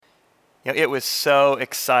It was so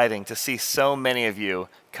exciting to see so many of you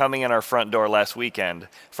coming in our front door last weekend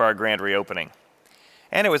for our grand reopening.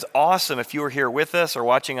 And it was awesome if you were here with us or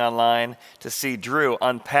watching online to see Drew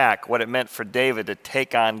unpack what it meant for David to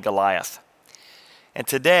take on Goliath. And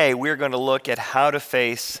today we're going to look at how to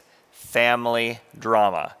face family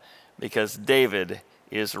drama, because David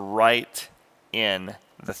is right in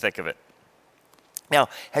the thick of it. Now,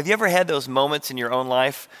 have you ever had those moments in your own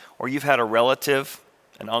life where you've had a relative,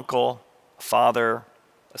 an uncle, a father,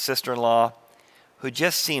 a sister-in-law, who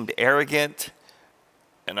just seemed arrogant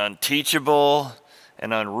and unteachable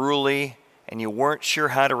and unruly, and you weren't sure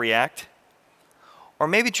how to react? Or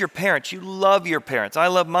maybe it's your parents. You love your parents. I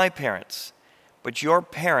love my parents. But your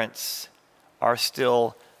parents are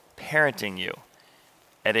still parenting you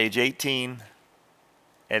at age 18,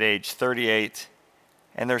 at age 38,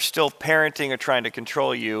 and they're still parenting or trying to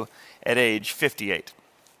control you at age 58.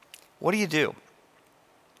 What do you do?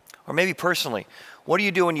 Or maybe personally, what do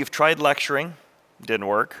you do when you've tried lecturing? Didn't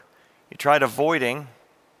work. You tried avoiding.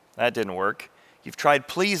 That didn't work. You've tried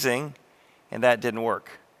pleasing, and that didn't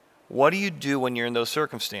work. What do you do when you're in those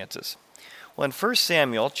circumstances? Well, in 1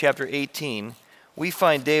 Samuel chapter 18, we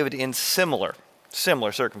find David in similar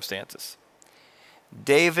circumstances.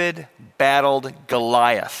 David battled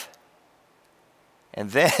Goliath,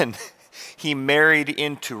 and then he married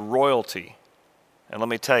into royalty. And let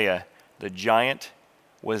me tell you, the giant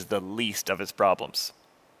was the least of his problems.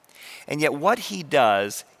 And yet what he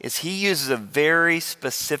does is he uses a very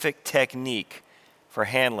specific technique for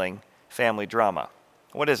handling family drama.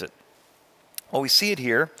 What is it? Well, we see it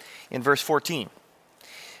here in verse 14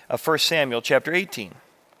 of 1 Samuel chapter 18.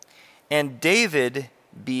 And David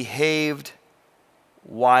behaved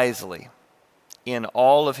wisely in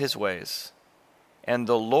all of his ways, and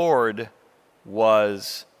the Lord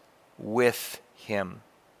was with him.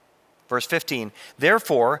 Verse 15,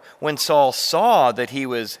 therefore, when Saul saw that he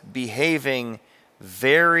was behaving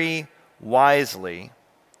very wisely,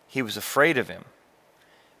 he was afraid of him,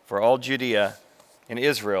 for all Judea and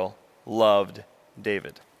Israel loved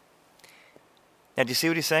David. Now, do you see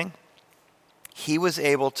what he's saying? He was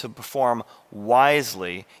able to perform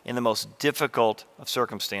wisely in the most difficult of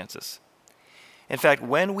circumstances. In fact,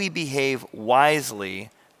 when we behave wisely,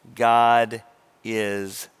 God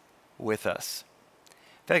is with us.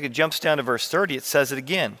 In fact, it jumps down to verse 30. It says it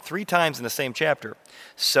again, 3 times in the same chapter.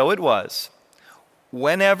 So it was,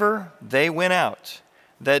 whenever they went out,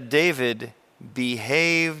 that David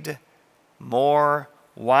behaved more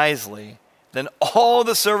wisely than all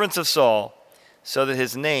the servants of Saul, so that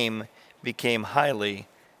his name became highly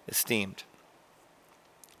esteemed.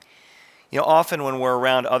 Often when we're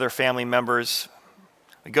around other family members,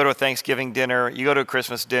 we go to a Thanksgiving dinner, you go to a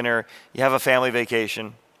Christmas dinner, you have a family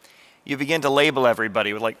vacation, you begin to label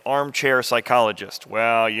everybody with like armchair psychologist.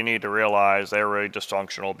 Well, you need to realize they're really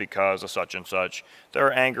dysfunctional because of such and such.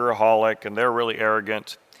 They're angeraholic and they're really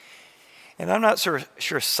arrogant. And I'm not sure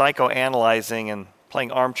psychoanalyzing and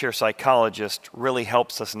playing armchair psychologist really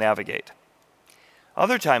helps us navigate.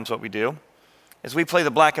 Other times what we do is we play the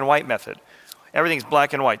black and white method. Everything's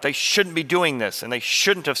black and white. They shouldn't be doing this, and they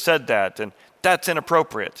shouldn't have said that, and that's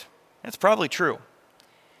inappropriate. That's probably true.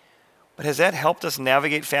 But has that helped us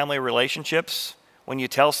navigate family relationships when you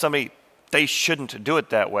tell somebody they shouldn't do it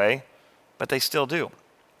that way, but they still do?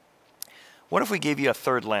 What if we gave you a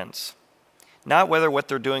third lens? Not whether what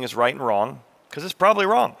they're doing is right and wrong, because it's probably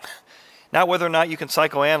wrong. Not whether or not you can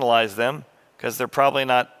psychoanalyze them, because they're probably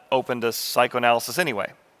not open to psychoanalysis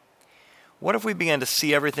anyway. What if we began to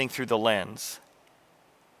see everything through the lens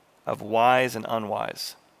of wise and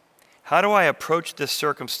unwise? How do I approach this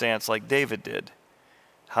circumstance like David did?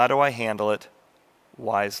 How do I handle it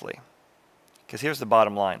wisely? Because here's the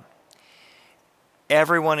bottom line.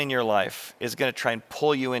 Everyone in your life is going to try and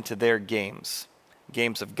pull you into their games.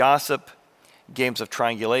 Games of gossip, games of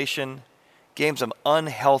triangulation, games of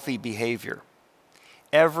unhealthy behavior.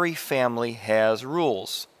 Every family has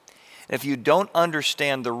rules. If you don't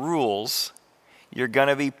understand the rules, you're going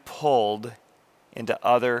to be pulled into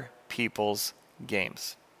other people's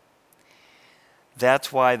games.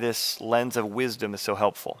 That's why this lens of wisdom is so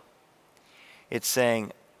helpful. It's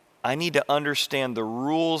saying, I need to understand the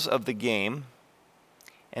rules of the game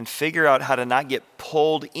and figure out how to not get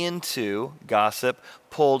pulled into gossip,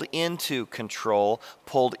 pulled into control,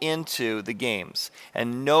 pulled into the games.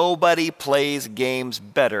 And nobody plays games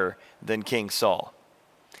better than King Saul.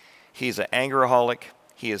 He's an angeraholic,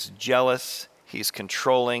 he is jealous, he's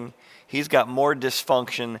controlling, he's got more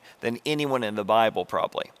dysfunction than anyone in the Bible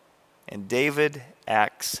probably. And David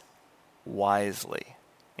acts wisely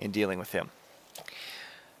in dealing with him.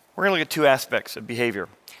 We're going to look at 2 aspects of behavior.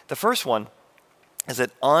 The first one is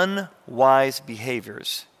that unwise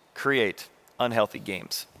behaviors create unhealthy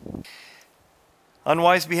games.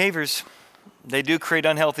 Unwise behaviors, they do create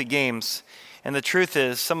unhealthy games. And the truth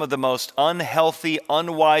is, some of the most unhealthy,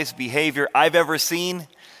 unwise behavior I've ever seen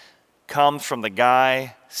comes from the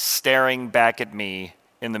guy staring back at me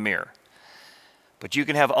in the mirror. But you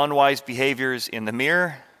can have unwise behaviors in the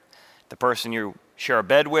mirror, the person you share a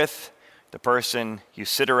bed with, the person you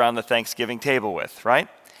sit around the Thanksgiving table with, right?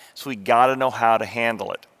 So we got to know how to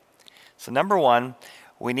handle it. So number one,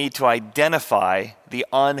 we need to identify the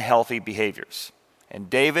unhealthy behaviors. And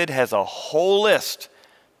David has a whole list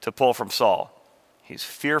to pull from Saul. He's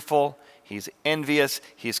fearful, he's envious,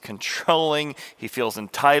 he's controlling, he feels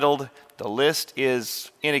entitled. The list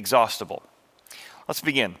is inexhaustible. Let's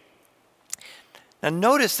begin. Now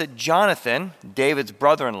notice that Jonathan, David's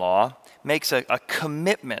brother-in-law, makes a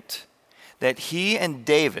commitment that he and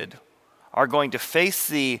David are going to face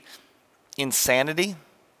the insanity,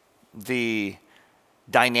 the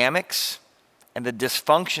dynamics, and the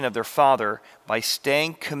dysfunction of their father by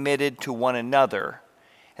staying committed to one another.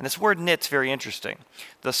 And this word knit's very interesting.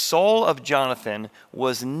 The soul of Jonathan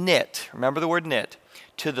was knit, remember the word knit,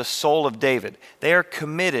 to the soul of David. They are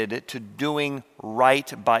committed to doing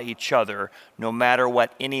right by each other, no matter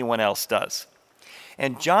what anyone else does.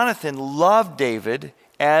 And Jonathan loved David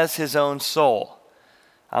as his own soul.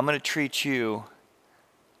 I'm going to treat you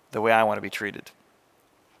the way I want to be treated.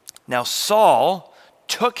 Now Saul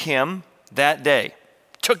took him that day,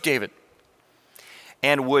 took David,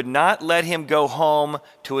 and would not let him go home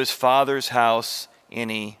to his father's house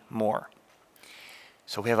anymore.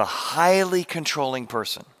 So we have a highly controlling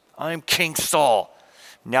person. I'm King Saul.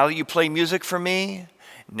 Now that you play music for me,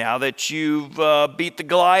 now that you've beat the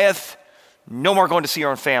Goliath, no more going to see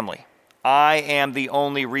your own family. I am the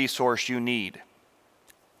only resource you need.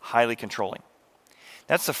 Highly controlling.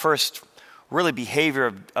 That's the first really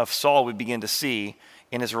behavior of Saul we begin to see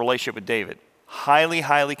in his relationship with David. Highly,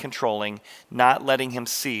 highly controlling, not letting him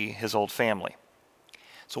see his old family.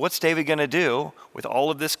 So what's David going to do with all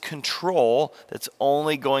of this control that's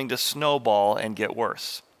only going to snowball and get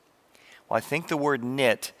worse? Well, I think the word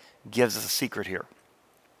knit gives us a secret here.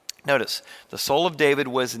 Notice, the soul of David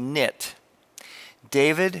was knit.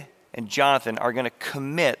 David and Jonathan are going to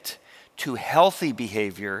commit to healthy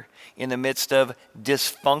behavior in the midst of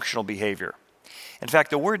dysfunctional behavior. In fact,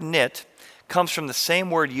 the word knit comes from the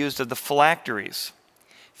same word used of the phylacteries.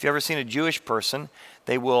 If you've ever seen a Jewish person,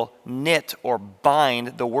 they will knit or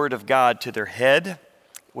bind the word of God to their head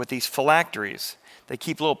with these phylacteries. They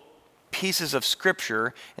keep little pieces of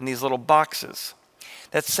scripture in these little boxes.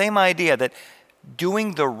 That same idea that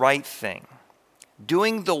doing the right thing,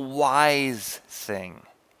 doing the wise thing,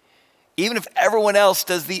 even if everyone else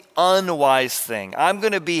does the unwise thing, I'm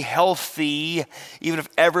going to be healthy even if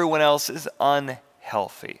everyone else is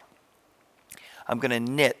unhealthy. I'm going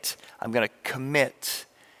to knit. I'm going to commit.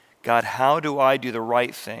 God, how do I do the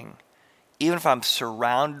right thing? Even if I'm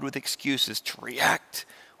surrounded with excuses to react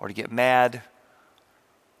or to get mad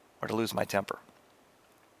or to lose my temper.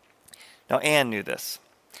 Now, Anne knew this.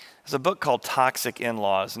 There's a book called Toxic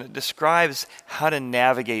In-Laws, and it describes how to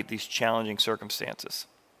navigate these challenging circumstances.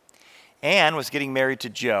 Anne was getting married to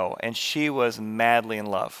Joe, and she was madly in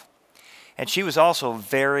love. And she was also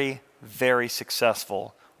very, very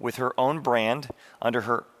successful with her own brand under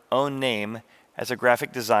her own name as a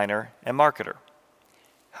graphic designer and marketer.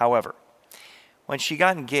 However, when she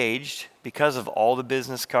got engaged, because of all the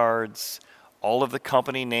business cards, all of the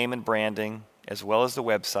company name and branding, as well as the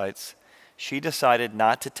websites, she decided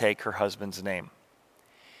not to take her husband's name.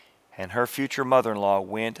 And her future mother-in-law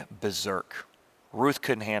went berserk. Ruth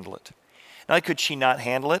couldn't handle it. Not only could she not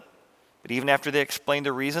handle it, but even after they explained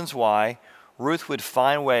the reasons why, Ruth would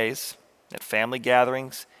find ways at family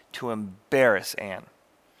gatherings to embarrass Anne.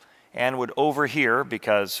 Anne would overhear,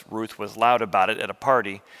 because Ruth was loud about it at a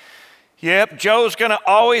party, "Yep, Joe's going to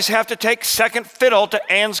always have to take second fiddle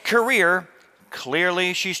to Anne's career.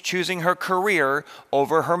 Clearly, she's choosing her career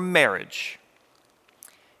over her marriage."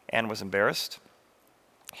 Anne was embarrassed,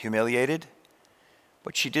 humiliated,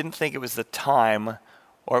 but she didn't think it was the time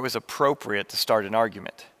or it was appropriate to start an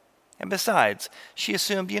argument. And besides, she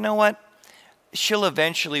assumed, you know what? She'll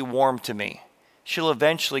eventually warm to me. She'll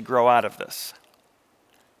eventually grow out of this.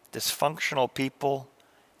 Dysfunctional people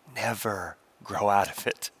never grow out of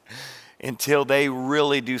it until they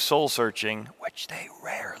really do soul searching, which they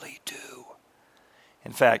rarely do.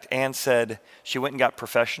 In fact, Anne said she went and got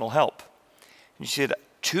professional help. And she said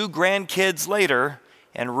 2 grandkids later,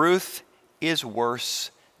 and Ruth is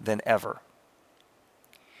worse than ever.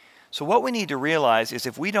 So what we need to realize is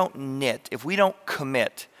if we don't knit, if we don't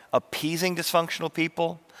commit, appeasing dysfunctional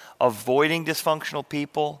people, avoiding dysfunctional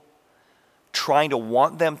people, trying to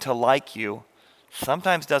want them to like you,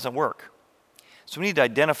 sometimes doesn't work. So we need to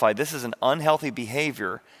identify this is an unhealthy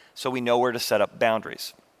behavior so we know where to set up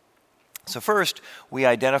boundaries. So first, we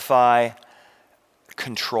identify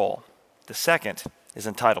control. The second is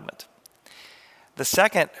entitlement. The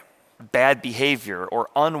second bad behavior or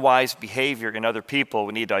unwise behavior in other people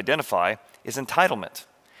we need to identify is entitlement.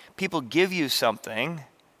 People give you something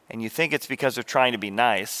and you think it's because they're trying to be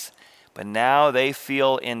nice, but now they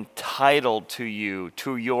feel entitled to you,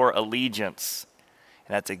 to your allegiance.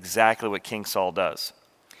 And that's exactly what King Saul does.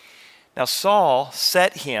 Now Saul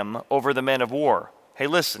set him over the men of war. Hey,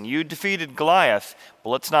 listen, you defeated Goliath, but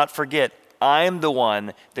let's not forget, I'm the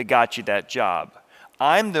one that got you that job.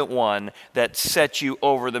 I'm the one that set you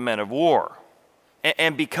over the men of war.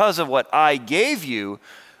 And because of what I gave you,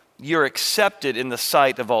 you're accepted in the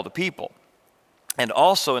sight of all the people. And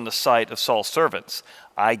also in the sight of Saul's servants.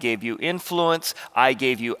 I gave you influence, I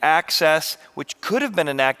gave you access, which could have been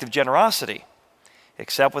an act of generosity.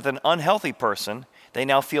 Except with an unhealthy person, they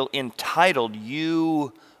now feel entitled.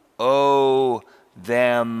 You owe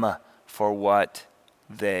them for what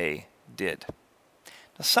they did.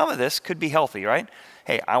 Now, some of this could be healthy, right?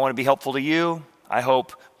 Hey, I want to be helpful to you. I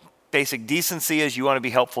hope basic decency is you want to be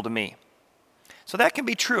helpful to me. So that can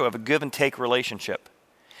be true of a give and take relationship.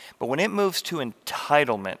 But when it moves to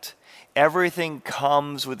entitlement, everything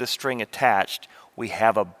comes with a string attached, we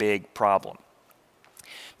have a big problem.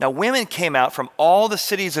 Now, women came out from all the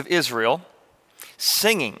cities of Israel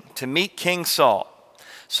singing to meet King Saul.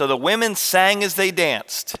 So the women sang as they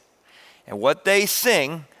danced. And what they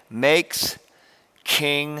sing makes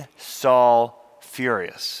King Saul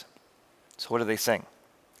furious. So what do they sing?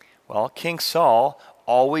 Well, King Saul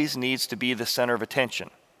always needs to be the center of attention.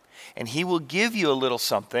 And he will give you a little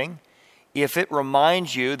something if it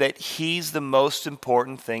reminds you that he's the most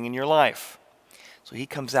important thing in your life. So he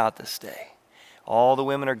comes out this day. All the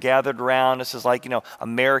women are gathered around. This is like,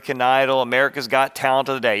 American Idol, America's Got Talent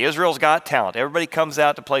of the day. Israel's Got Talent. Everybody comes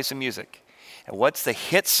out to play some music. And what's the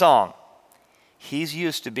hit song? He's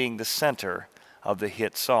used to being the center of the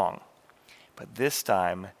hit song. But this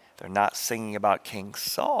time, they're not singing about King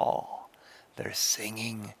Saul. They're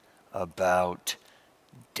singing about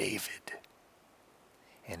David.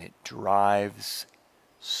 And it drives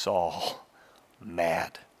Saul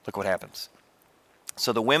mad. Look what happens.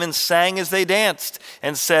 So the women sang as they danced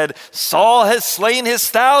and said, Saul has slain his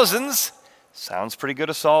thousands. Sounds pretty good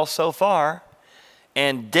to Saul so far.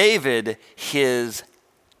 And David his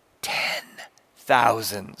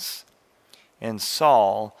 10,000s. And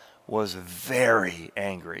Saul was very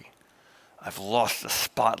angry. I've lost the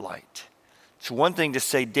spotlight. It's one thing to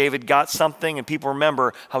say David got something and people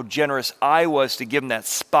remember how generous I was to give him that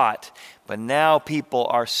spot. But now people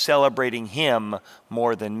are celebrating him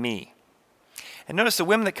more than me. And notice the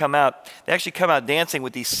women that come out, they actually come out dancing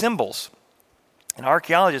with these cymbals. And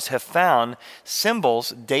archaeologists have found cymbals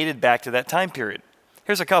dated back to that time period.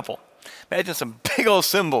 Here's a couple. Imagine some big old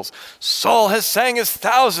cymbals. Saul has sang his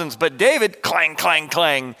thousands, but David, clang, clang,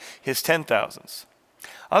 clang, his 10,000s.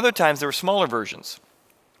 Other times there were smaller versions.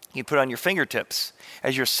 You put on your fingertips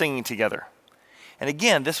as you're singing together. And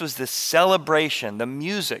again, this was the celebration, the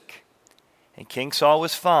music. And King Saul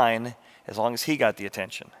was fine as long as he got the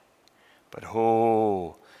attention. But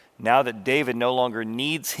now that David no longer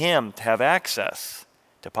needs him to have access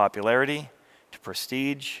to popularity, to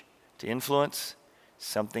prestige, to influence,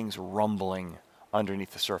 something's rumbling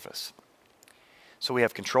underneath the surface. So we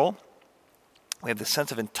have control. We have the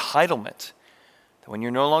sense of entitlement. That when you're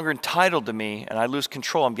no longer entitled to me and I lose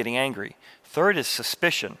control, I'm getting angry. Third is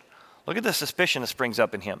suspicion. Look at the suspicion that springs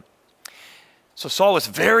up in him. So Saul was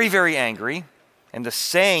very, very angry, and the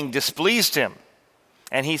saying displeased him.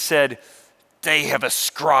 And he said, they have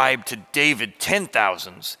ascribed to David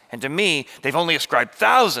 10,000s, and to me, they've only ascribed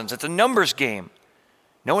thousands. It's a numbers game.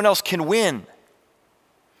 No one else can win.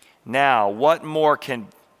 Now, what more can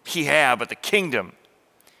he have but the kingdom?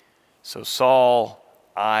 So Saul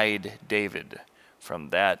eyed David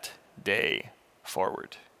from that day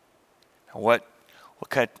forward. What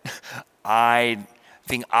kind of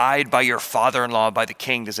being eyed by your father-in-law, by the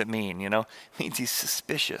king, does it mean? It means he's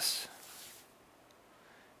suspicious.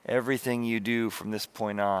 Everything you do from this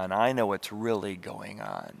point on, I know what's really going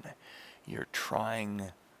on. You're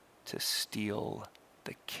trying to steal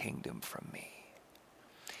the kingdom from me.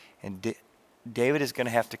 And David is going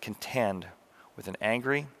to have to contend with an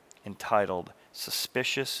angry, entitled,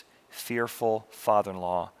 suspicious, fearful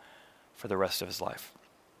father-in-law for the rest of his life.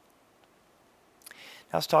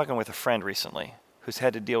 I was talking with a friend recently who's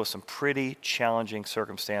had to deal with some pretty challenging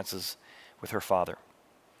circumstances with her father.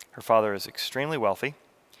 Her father is extremely wealthy.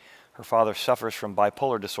 Her father suffers from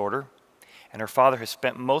bipolar disorder, and her father has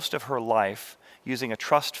spent most of her life using a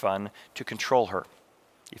trust fund to control her.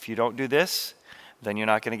 If you don't do this, then you're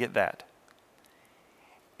not going to get that.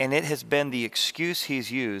 And it has been the excuse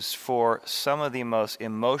he's used for some of the most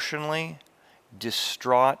emotionally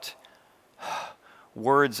distraught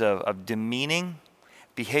words of demeaning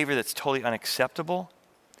behavior that's totally unacceptable.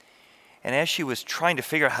 And as she was trying to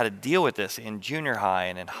figure out how to deal with this in junior high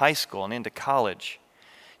and in high school and into college,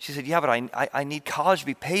 she said, yeah, but I need college to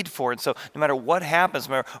be paid for. And so no matter what happens,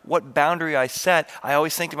 no matter what boundary I set, I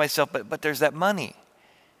always think to myself, but there's that money.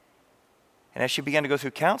 And as she began to go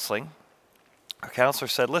through counseling, her counselor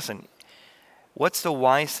said, listen, what's the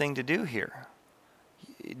wise thing to do here?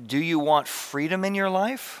 Do you want freedom in your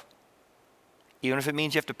life, even if it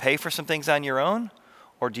means you have to pay for some things on your own?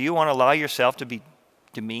 Or do you want to allow yourself to be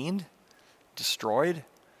demeaned, destroyed,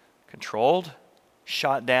 controlled,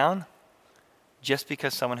 shot down, just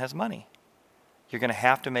because someone has money? You're going to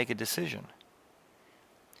have to make a decision.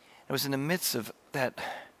 It was in the midst of that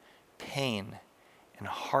pain and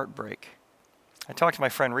heartbreak. I talked to my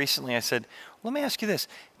friend recently. I said, let me ask you this.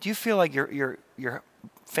 Do you feel like your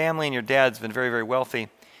family and your dad's been very, very wealthy?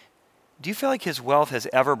 Do you feel like his wealth has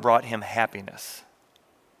ever brought him happiness?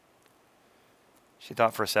 She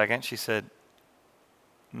thought for a second. She said,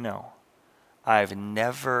 no. I've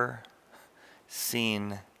never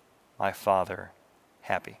seen my father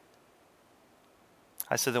happy.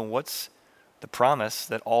 I said, then what's the promise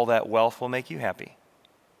that all that wealth will make you happy?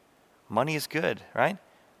 Money is good, right?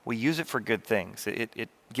 We use it for good things. It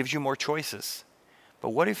gives you more choices. But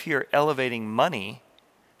what if you're elevating money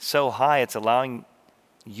so high it's allowing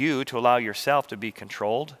you to allow yourself to be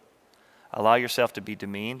controlled, allow yourself to be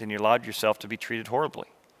demeaned, and you allowed yourself to be treated horribly?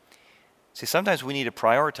 See, sometimes we need to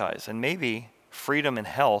prioritize, and maybe freedom and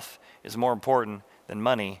health is more important than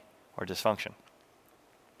money or dysfunction.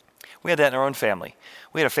 We had that in our own family.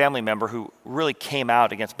 We had a family member who really came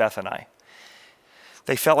out against Beth and I.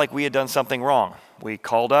 They felt like we had done something wrong. We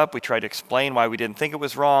called up, we tried to explain why we didn't think it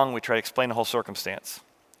was wrong, we tried to explain the whole circumstance.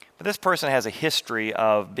 But this person has a history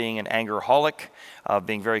of being an angeraholic, of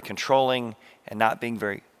being very controlling, and not being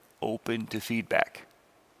very open to feedback.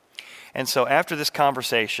 And so after this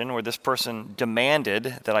conversation where this person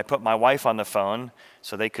demanded that I put my wife on the phone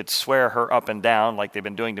so they could swear her up and down like they've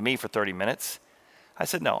been doing to me for 30 minutes, I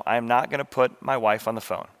said, no, I'm not going to put my wife on the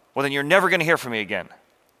phone. Well, then you're never going to hear from me again.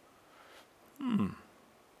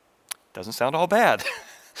 Doesn't sound all bad.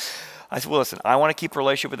 I said, well, listen, I want to keep a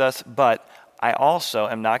relationship with us, but I also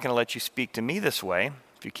am not going to let you speak to me this way.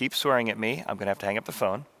 If you keep swearing at me, I'm going to have to hang up the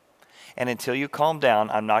phone. And until you calm down,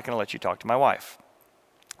 I'm not going to let you talk to my wife.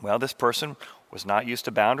 Well, this person was not used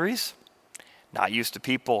to boundaries, not used to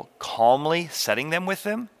people calmly setting them with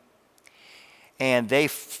them. And they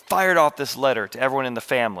fired off this letter to everyone in the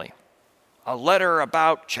family. A letter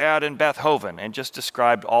about Chad and Beth Hoven, and just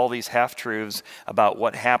described all these half-truths about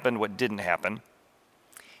what happened, what didn't happen.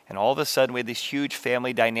 And all of a sudden, we had this huge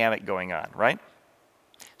family dynamic going on, right?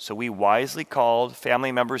 So we wisely called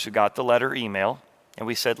family members who got the letter email, and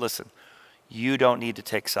we said, listen, you don't need to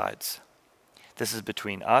take sides. This is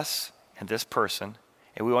between us and this person,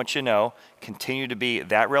 and we want you to know, continue to be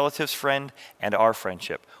that relative's friend and our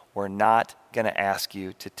friendship. We're not going to ask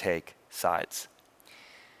you to take sides.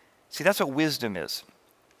 See, that's what wisdom is.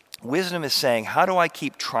 Wisdom is saying, how do I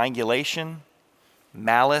keep triangulation,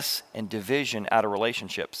 malice, and division out of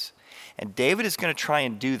relationships? And David is going to try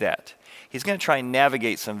and do that. He's going to try and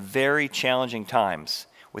navigate some very challenging times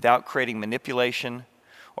without creating manipulation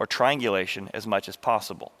or triangulation as much as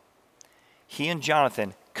possible. He and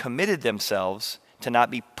Jonathan committed themselves to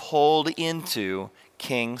not be pulled into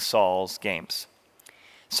King Saul's games.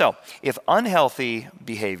 So, if unhealthy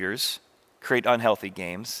behaviors create unhealthy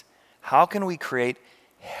games, how can we create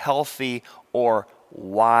healthy or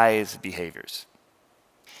wise behaviors?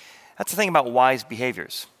 That's the thing about wise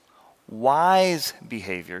behaviors. Wise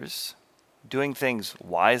behaviors, doing things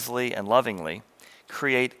wisely and lovingly,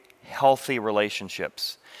 create healthy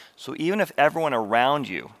relationships. So even if everyone around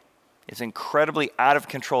you is incredibly out of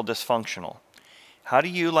control, dysfunctional, how do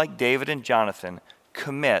you, like David and Jonathan,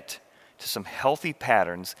 commit to some healthy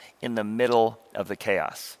patterns in the middle of the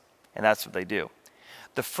chaos? And that's what they do.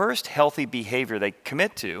 The first healthy behavior they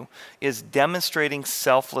commit to is demonstrating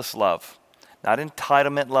selfless love. Not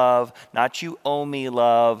entitlement love, not you owe me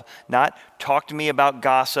love, not talk to me about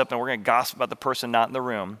gossip and we're going to gossip about the person not in the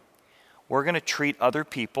room. We're going to treat other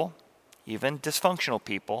people, even dysfunctional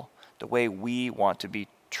people, the way we want to be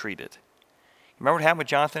treated. Remember what happened with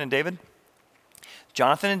Jonathan and David?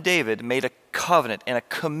 Jonathan and David made a covenant and a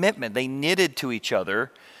commitment. They knitted to each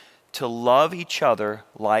other to love each other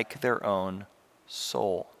like their own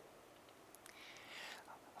soul.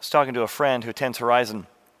 I was talking to a friend who attends Horizon, and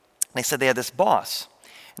they said they had this boss.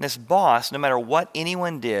 And this boss, no matter what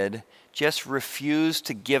anyone did, just refused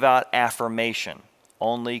to give out affirmation,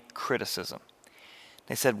 only criticism.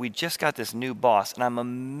 They said, we just got this new boss, and I'm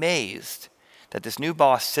amazed that this new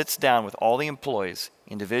boss sits down with all the employees,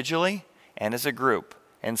 individually and as a group,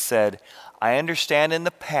 and said, I understand in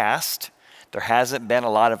the past there hasn't been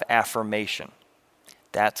a lot of affirmation.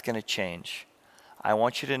 That's going to change. I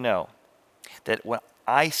want you to know that when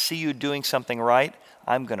I see you doing something right,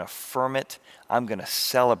 I'm going to affirm it. I'm going to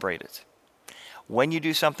celebrate it. When you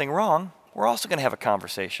do something wrong, we're also going to have a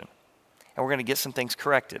conversation, and we're going to get some things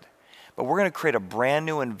corrected. But we're going to create a brand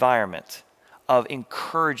new environment of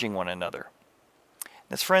encouraging one another.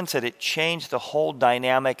 This friend said it changed the whole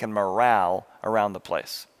dynamic and morale around the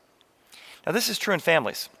place. Now, this is true in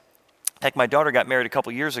families. In fact, my daughter got married a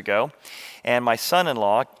couple years ago, and my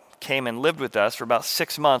son-in-law came and lived with us for about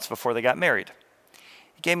 6 months before they got married.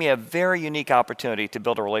 It gave me a very unique opportunity to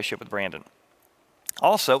build a relationship with Brandon.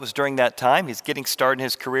 Also, it was during that time, he's getting started in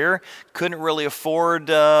his career, couldn't really afford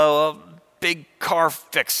big car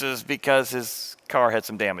fixes because his car had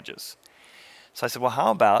some damages. So I said, well,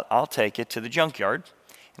 how about I'll take you to the junkyard,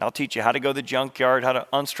 and I'll teach you how to go to the junkyard, how to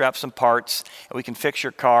unstrap some parts, and we can fix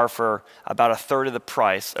your car for about a third of the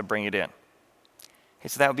price of bringing it in. He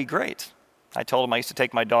said, that would be great. I told him I used to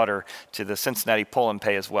take my daughter to the Cincinnati Pull and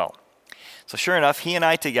Pay as well. So sure enough, he and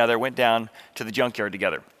I together went down to the junkyard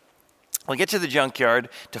together. We get to the junkyard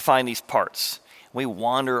to find these parts. We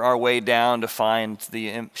wander our way down to find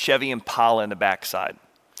the Chevy Impala in the backside.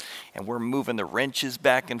 And we're moving the wrenches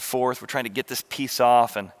back and forth. We're trying to get this piece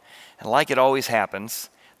off. And like it always happens,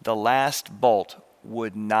 the last bolt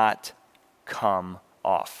would not come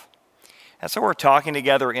off. And so we're talking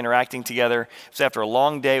together, interacting together. It was after a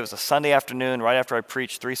long day. It was a Sunday afternoon, right after I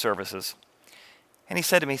preached 3 services. And he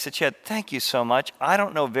said to me, he said, Chad, thank you so much. I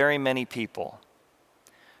don't know very many people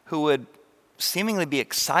who would seemingly be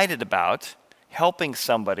excited about helping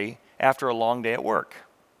somebody after a long day at work.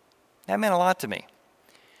 That meant a lot to me.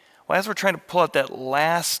 Well, as we're trying to pull out that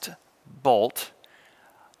last bolt,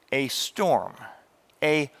 a storm,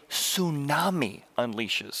 a tsunami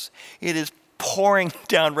unleashes. It is pouring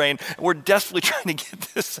down rain. We're desperately trying to get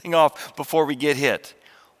this thing off before we get hit.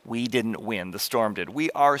 We didn't win. The storm did. We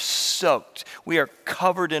are soaked. We are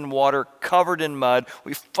covered in water, covered in mud.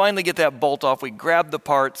 We finally get that bolt off. We grab the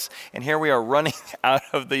parts, and here we are running out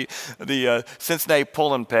of the Cincinnati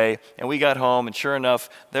Pull and Pay, and we got home, and sure enough,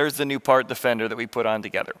 there's the new part defender that we put on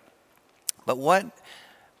together. But what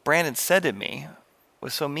Brandon said to me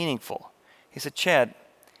was so meaningful. He said, Chad,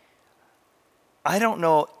 I don't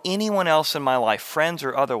know anyone else in my life, friends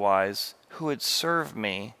or otherwise, who would serve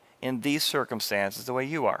me in these circumstances the way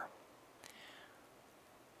you are.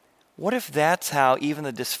 What if that's how even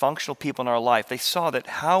the dysfunctional people in our life, they saw that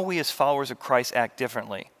how we as followers of Christ act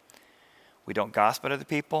differently? We don't gossip at other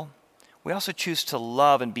people. We also choose to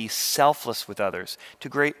love and be selfless with others, to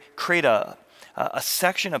create a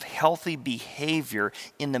section of healthy behavior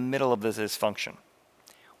in the middle of the dysfunction.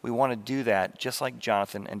 We want to do that just like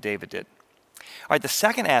Jonathan and David did. All right, the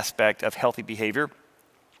second aspect of healthy behavior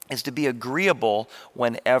is to be agreeable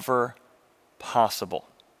whenever possible.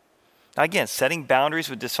 Now again, setting boundaries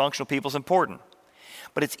with dysfunctional people is important,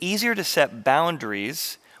 but it's easier to set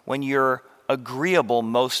boundaries when you're agreeable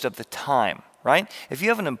most of the time, right? If you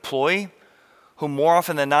have an employee who more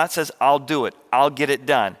often than not says, I'll do it, I'll get it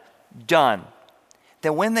done,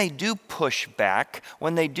 then when they do push back,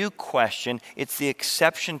 when they do question, it's the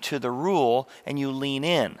exception to the rule and you lean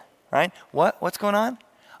in, right? What's going on?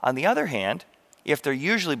 On the other hand, if they're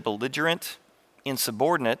usually belligerent,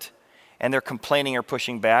 insubordinate, and they're complaining or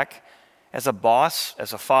pushing back, as a boss,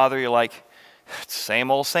 as a father, you're like, same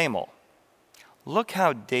old, same old. Look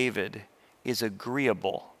how David is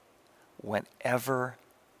agreeable whenever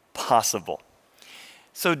possible.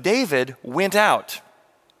 So David went out.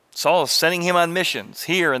 Saul is sending him on missions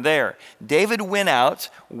here and there. David went out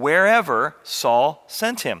wherever Saul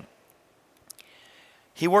sent him.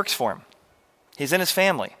 He works for him. He's in his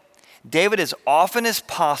family. David, as often as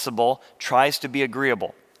possible, tries to be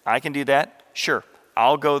agreeable. I can do that? Sure.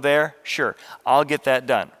 I'll go there? Sure. I'll get that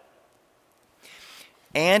done.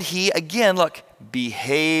 And he, again,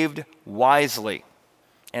 behaved wisely.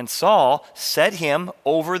 And Saul set him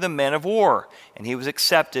over the men of war, and he was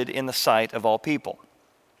accepted in the sight of all people.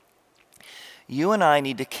 You and I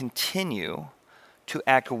need to continue to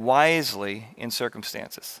act wisely in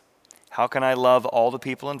circumstances. How can I love all the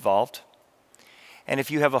people involved? And if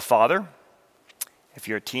you have a father, if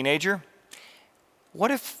you're a teenager,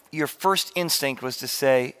 What if your first instinct was to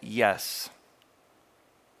say yes?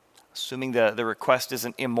 Assuming the request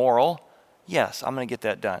isn't immoral, yes, I'm going to get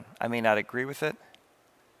that done. I may not agree with it.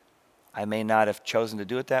 I may not have chosen to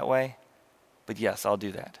do it that way, but yes, I'll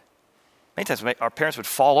do that. Many times our parents would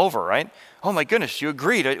fall over, right? Oh my goodness, you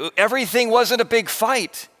agreed. Everything wasn't a big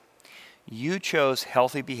fight. You chose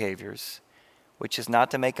healthy behaviors, which is not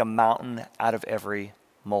to make a mountain out of every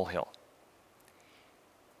molehill.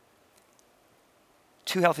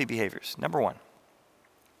 2 healthy behaviors. Number 1,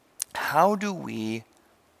 how do we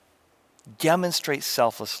demonstrate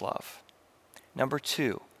selfless love? Number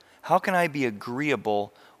 2, how can I be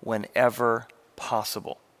agreeable whenever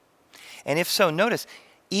possible? And if so, notice,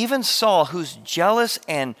 even Saul, who's jealous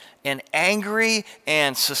and angry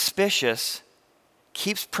and suspicious,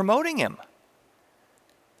 keeps promoting him.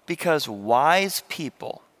 Because wise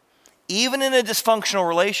people, even in a dysfunctional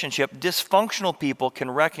relationship, dysfunctional people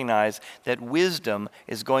can recognize that wisdom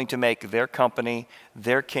is going to make their company,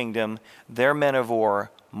 their kingdom, their men of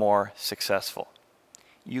war more successful.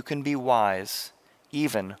 You can be wise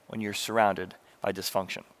even when you're surrounded by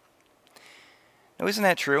dysfunction. Now, isn't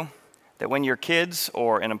that true? That when your kids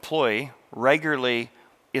or an employee regularly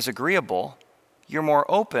is agreeable, you're more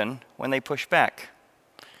open when they push back.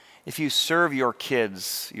 If you serve your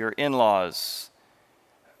kids, your in-laws,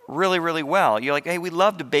 really, really well, you're like, hey, we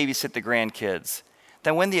love to babysit the grandkids.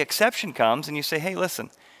 Then when the exception comes and you say, hey,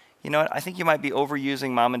 listen, you know what, I think you might be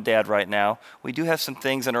overusing mom and dad right now. We do have some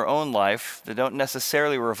things in our own life that don't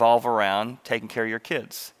necessarily revolve around taking care of your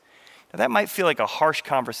kids. Now that might feel like a harsh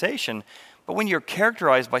conversation, but when you're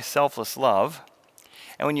characterized by selfless love,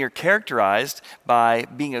 and when you're characterized by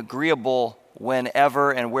being agreeable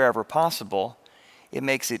whenever and wherever possible, it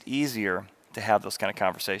makes it easier to have those kind of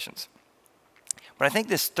conversations. But I think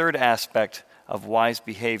this third aspect of wise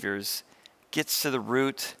behaviors gets to the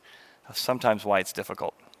root of sometimes why it's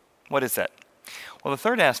difficult. What is that? Well, the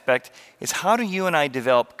third aspect is, how do you and I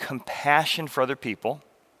develop compassion for other people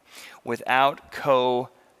without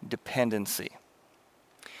codependency?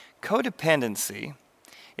 Codependency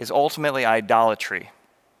is ultimately idolatry,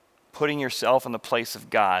 putting yourself in the place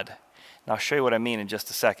of God. And I'll show you what I mean in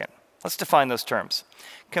just a second. Let's define those terms.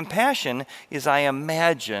 Compassion is, I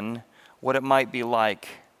imagine what it might be like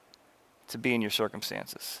to be in your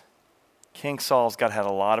circumstances. King Saul's got to have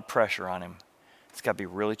a lot of pressure on him. It's got to be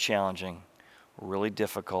really challenging, really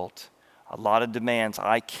difficult, a lot of demands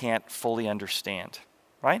I can't fully understand,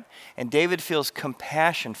 right? And David feels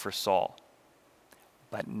compassion for Saul,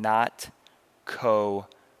 but not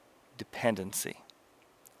codependency.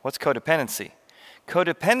 What's codependency?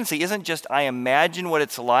 Codependency isn't just I imagine what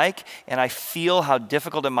it's like and I feel how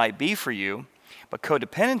difficult it might be for you, but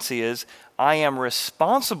codependency is I am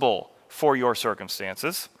responsible for your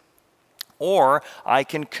circumstances, or I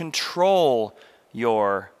can control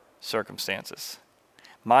your circumstances.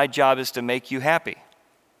 My job is to make you happy.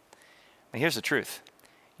 Now here's the truth.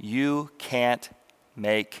 You can't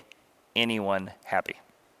make anyone happy.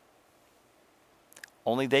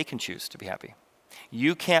 Only they can choose to be happy.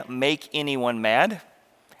 You can't make anyone mad,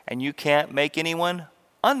 and you can't make anyone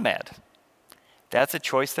unmad. That's a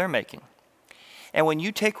choice they're making. And when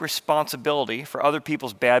you take responsibility for other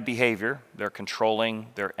people's bad behavior, their controlling,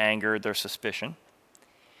 their anger, their suspicion,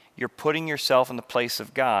 you're putting yourself in the place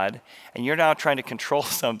of God, and you're now trying to control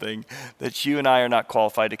something that you and I are not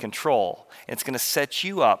qualified to control. And it's going to set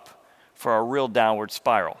you up for a real downward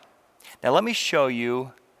spiral. Now let me show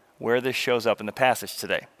you where this shows up in the passage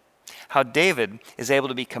today. How David is able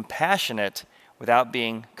to be compassionate without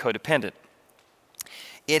being codependent.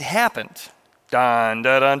 It happened, dun,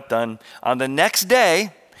 dun, dun, dun, on the next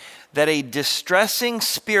day that a distressing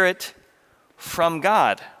spirit from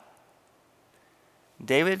God.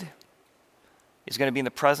 David is going to be in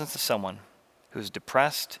the presence of someone who's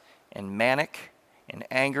depressed and manic and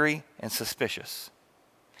angry and suspicious.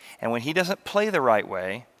 And when he doesn't play the right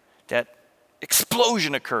way, that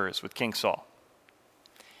explosion occurs with King Saul.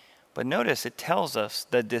 But notice it tells us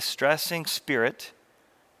the distressing spirit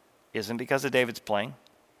isn't because of David's playing,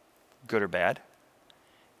 good or bad.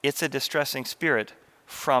 It's a distressing spirit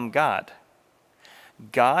from God.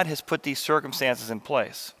 God has put these circumstances in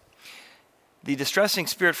place. The distressing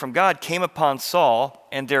spirit from God came upon Saul,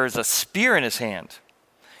 and there is a spear in his hand.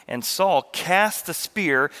 And Saul cast the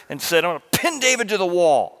spear and said, I'm going to pin David to the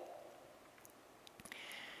wall.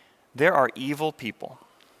 There are evil people.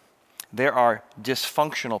 There are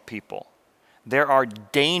dysfunctional people. There are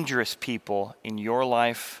dangerous people in your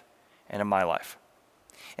life and in my life.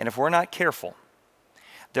 And if we're not careful,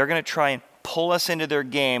 they're going to try and pull us into their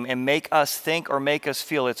game and make us think or make us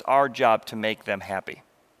feel it's our job to make them happy.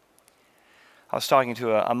 I was talking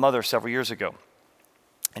to a mother several years ago,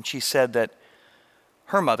 And she said that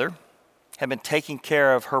her mother had been taking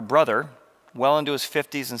care of her brother well into his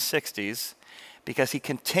 50s and 60s because he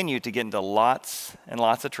continued to get into lots and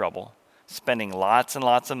lots of trouble, spending lots and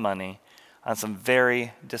lots of money on some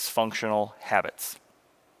very dysfunctional habits.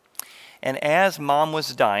 And as mom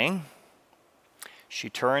was dying, she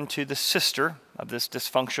turned to the sister of this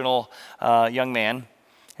dysfunctional young man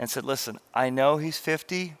and said, listen, I know he's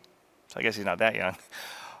 50, so I guess he's not that young,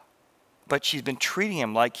 but she's been treating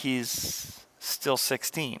him like he's still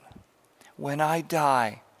 16. When I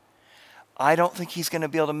die, I don't think he's going to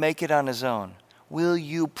be able to make it on his own. Will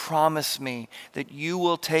you promise me that you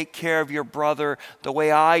will take care of your brother the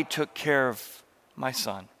way I took care of my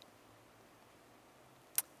son?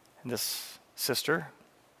 And this sister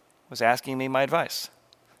was asking me my advice.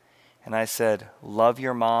 And I said, love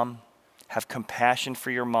your mom, have compassion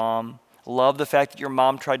for your mom, love the fact that your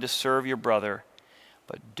mom tried to serve your brother,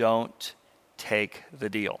 but don't take the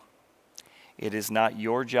deal. It is not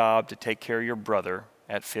your job to take care of your brother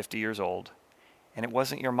at 50 years old, and it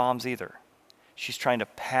wasn't your mom's either. She's trying to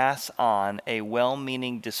pass on a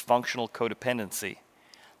well-meaning dysfunctional codependency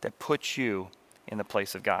that puts you in the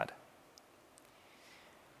place of God.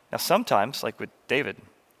 Now sometimes, like with David,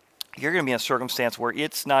 you're going to be in a circumstance where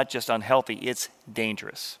it's not just unhealthy, it's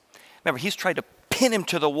dangerous. Remember, he's tried to pin him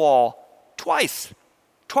to the wall twice.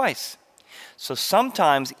 So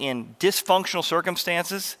sometimes in dysfunctional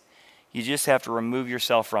circumstances, you just have to remove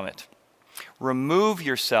yourself from it. Remove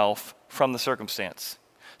yourself from the circumstance.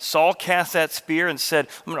 Saul cast that spear and said,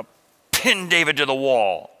 I'm going to pin David to the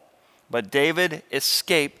wall. But David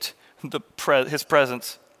escaped his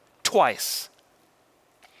presence twice.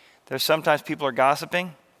 There's sometimes people are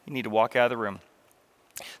gossiping. You need to walk out of the room.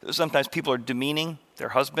 There's sometimes people are demeaning their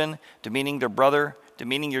husband, demeaning their brother,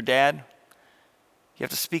 demeaning your dad. You have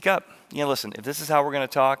to speak up. Listen, if this is how we're going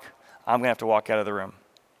to talk, I'm going to have to walk out of the room.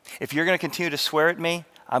 If you're going to continue to swear at me,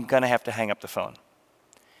 I'm going to have to hang up the phone.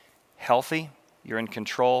 Healthy, you're in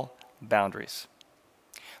control, boundaries.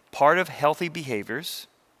 Part of healthy behaviors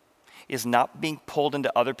is not being pulled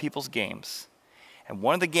into other people's games. And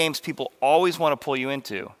one of the games people always want to pull you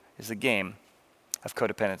into is the game of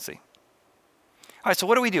codependency. All right, so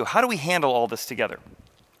what do we do? How do we handle all this together?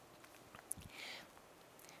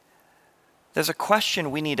 There's a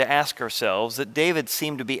question we need to ask ourselves that David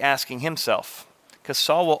seemed to be asking himself, because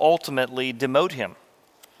Saul will ultimately demote him,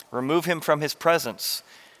 remove him from his presence,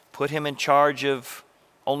 put him in charge of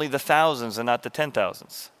only the thousands and not the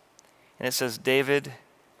 10,000s. And it says, David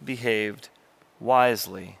behaved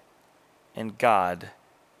wisely, and God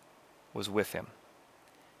was with him.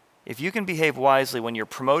 If you can behave wisely when you're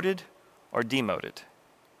promoted or demoted,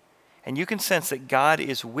 and you can sense that God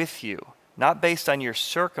is with you, not based on your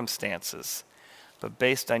circumstances, but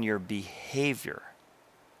based on your behavior,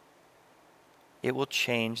 it will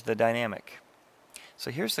change the dynamic. So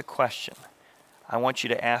here's the question I want you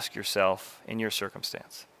to ask yourself in your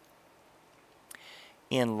circumstance.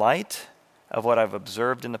 In light of what I've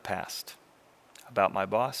observed in the past about my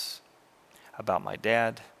boss, about my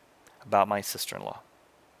dad, about my sister-in-law,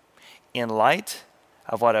 in light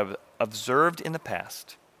of what I've observed in the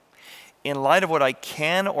past, in light of what I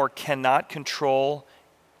can or cannot control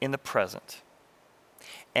in the present,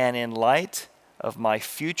 and in light of my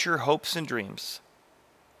future hopes and dreams,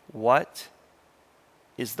 what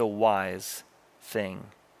is the wise thing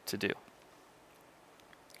to do?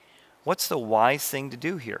 What's the wise thing to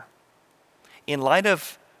do here? In light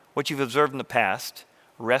of what you've observed in the past,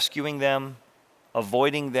 rescuing them,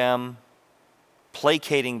 avoiding them,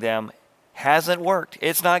 placating them hasn't worked.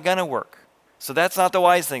 It's not going to work. So that's not the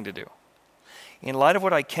wise thing to do. In light of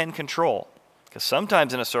what I can control, because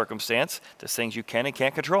sometimes in a circumstance, there's things you can and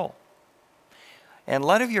can't control. And in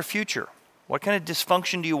light of your future, what kind of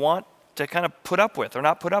dysfunction do you want to kind of put up with or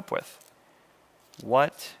not put up with?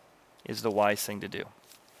 What is the wise thing to do?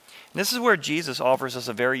 And this is where Jesus offers us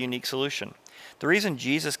a very unique solution. The reason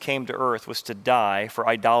Jesus came to earth was to die for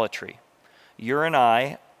idolatry. Your and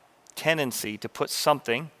I tendency to put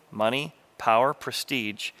something, money, power,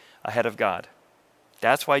 prestige, ahead of God.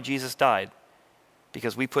 That's why Jesus died,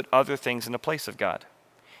 because we put other things in the place of God.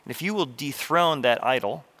 And if you will dethrone that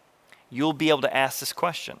idol, you'll be able to ask this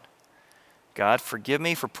question. God, forgive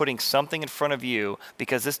me for putting something in front of you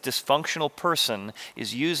because this dysfunctional person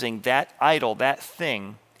is using that idol, that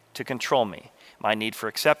thing, to control me. My need for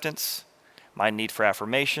acceptance, my need for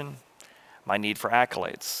affirmation, my need for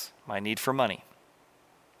accolades, my need for money,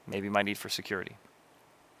 maybe my need for security.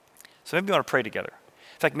 So maybe you want to pray together.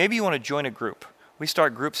 In fact, maybe you want to join a group. We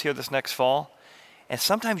start groups here this next fall, And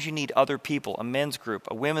sometimes you need other people, a men's group,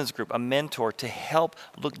 a women's group, a mentor to help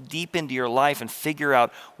look deep into your life and figure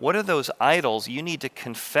out what are those idols you need to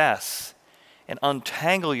confess and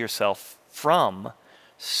untangle yourself from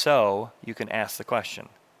so you can ask the question,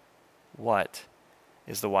 what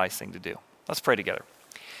is the wise thing to do? Let's pray together.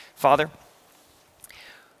 Father,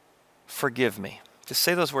 forgive me. Just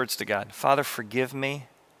say those words to God. Father, forgive me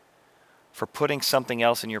for putting something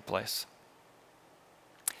else in your place.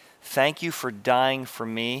 Thank you for dying for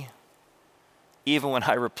me, even when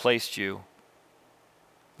I replaced you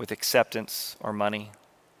with acceptance or money.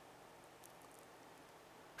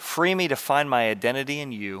 Free me to find my identity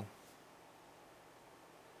in you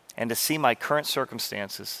and to see my current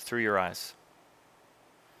circumstances through your eyes.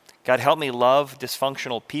 God, help me love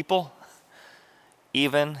dysfunctional people,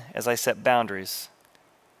 even as I set boundaries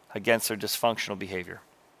against their dysfunctional behavior.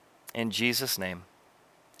 In Jesus' name,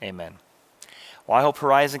 amen. Well, I hope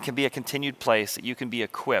Horizon can be a continued place that you can be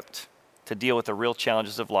equipped to deal with the real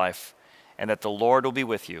challenges of life, and that the Lord will be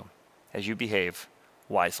with you as you behave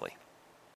wisely.